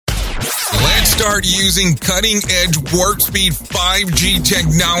Start using cutting-edge warp speed 5G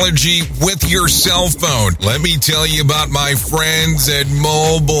technology with your cell phone. Let me tell you about my friends at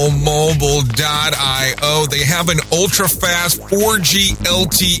MobileMobile.io. They have an ultra-fast 4G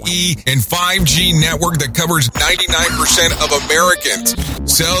LTE and 5G network that covers 99% of Americans.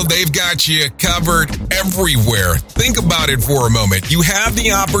 So they've got you covered everywhere. Think about it for a moment. You have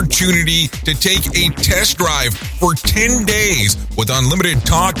the opportunity to take a test drive for 10 days with unlimited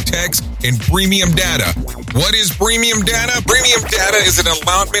talk, text, and premium data. What is premium data? Premium data is an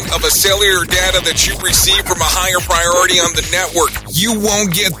allotment of a cellular data that you receive from a higher priority on the network. You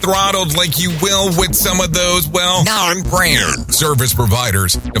won't get throttled like you will with some of those, non-brand service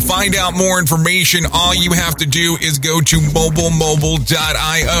providers. To find out more information, all you have to do is go to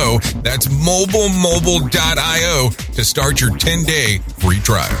MobileMobile.io. That's MobileMobile.io to start your 10-day free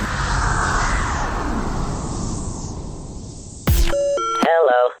trial.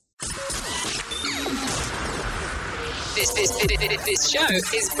 This show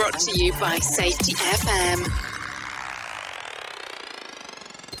is brought to you by Safety FM.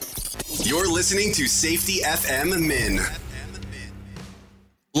 You're listening to Safety FM Min.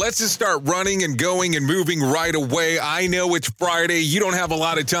 Let's just start running and going and moving right away. I know it's Friday. You don't have a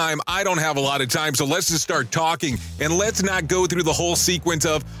lot of time. I don't have a lot of time. So let's just start talking. And let's not go through the whole sequence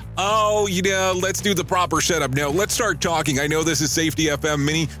of, let's do the proper setup. No, let's start talking. I know this is Safety FM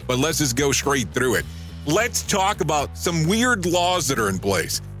Mini, but let's just go straight through it. Let's talk about some weird laws that are in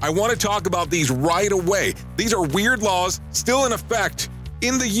place. I want to talk about these right away. These are weird laws still in effect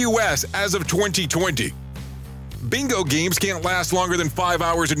in the U.S. as of 2020. Bingo games can't last longer than 5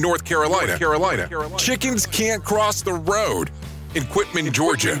 hours in North Carolina. Chickens can't cross the road in Quitman,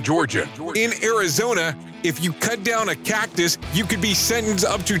 Georgia. In Arizona, if you cut down a cactus, you could be sentenced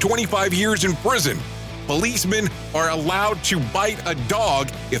up to 25 years in prison. Policemen are allowed to bite a dog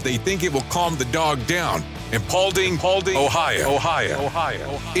if they think it will calm the dog down. In Paulding, Ohio.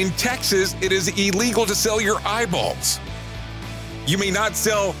 In Texas, it is illegal to sell your eyeballs. You may not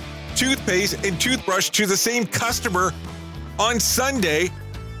sell toothpaste and toothbrush to the same customer on Sunday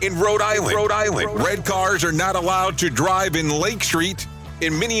in Rhode Island. Red cars are not allowed to drive in Lake Street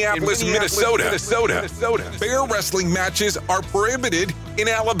in Minneapolis, Minnesota. Bear wrestling matches are prohibited in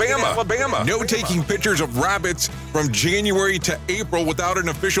Alabama. No taking pictures of rabbits from January to April without an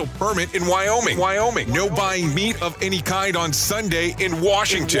official permit in Wyoming. No buying meat of any kind on Sunday in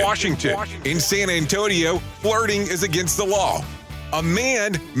Washington. In San Antonio, flirting is against the law. A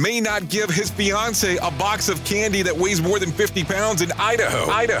man may not give his fiancée a box of candy that weighs more than 50 pounds in Idaho.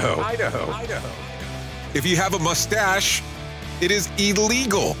 If you have a mustache, it is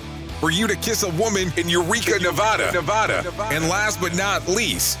illegal for you to kiss a woman in Eureka, Nevada. And last but not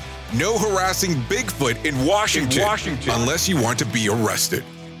least, no harassing Bigfoot in Washington unless you want to be arrested.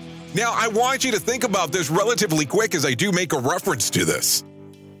 Now, I want you to think about this relatively quick as I do make a reference to this.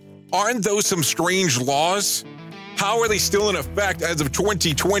 Aren't those some strange laws? How are they still in effect as of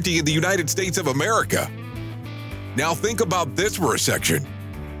 2020 in the United States of America? Now think about this for a section.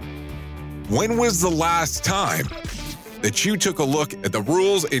 When was the last time that you took a look at the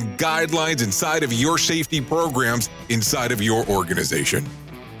rules and guidelines inside of your safety programs inside of your organization?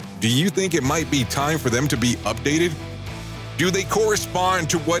 Do you think it might be time for them to be updated? Do they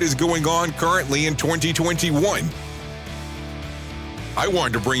correspond to what is going on currently in 2021? I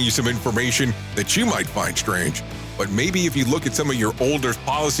wanted to bring you some information that you might find strange, but maybe if you look at some of your older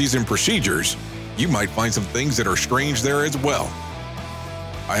policies and procedures, you might find some things that are strange there as well.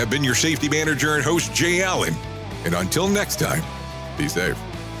 I have been your safety manager and host, Jay Allen. And until next time, be safe.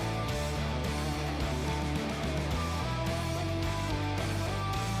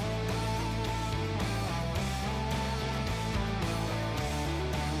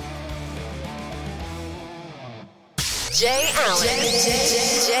 Jay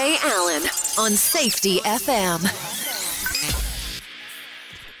Allen on Safety FM.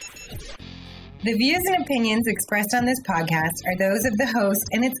 The views and opinions expressed on this podcast are those of the host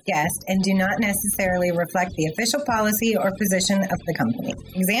and its guest and do not necessarily reflect the official policy or position of the company.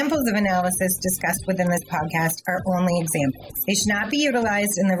 Examples of analysis discussed within this podcast are only examples. They should not be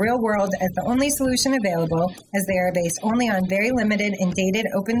utilized in the real world as the only solution available, as they are based only on very limited and dated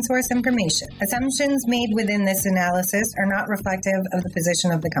open source information. Assumptions made within this analysis are not reflective of the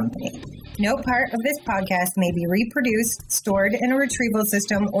position of the company. No part of this podcast may be reproduced, stored in a retrieval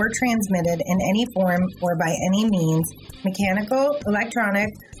system, or transmitted in any form or by any means, mechanical, electronic,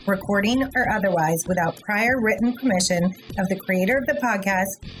 recording, or otherwise, without prior written permission of the creator of the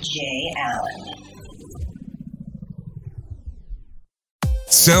podcast, Jay Allen.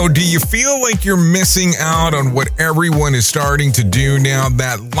 So do you feel like you're missing out on what everyone is starting to do now,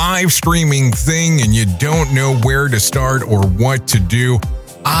 that live streaming thing, and you don't know where to start or what to do?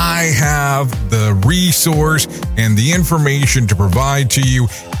 I have the resource and the information to provide to you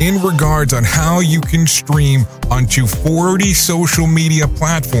in regards on how you can stream onto 40 social media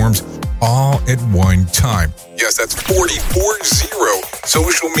platforms all at one time. Yes, that's 40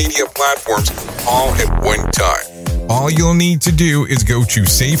 social media platforms all at one time. All you'll need to do is go to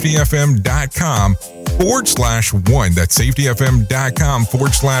safetyfm.com/one. That's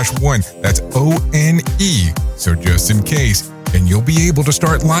safetyfm.com/one. That's ONE. So just in case. And you'll be able to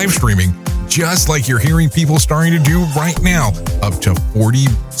start live streaming just like you're hearing people starting to do right now, up to 40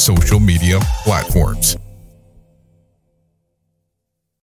 social media platforms.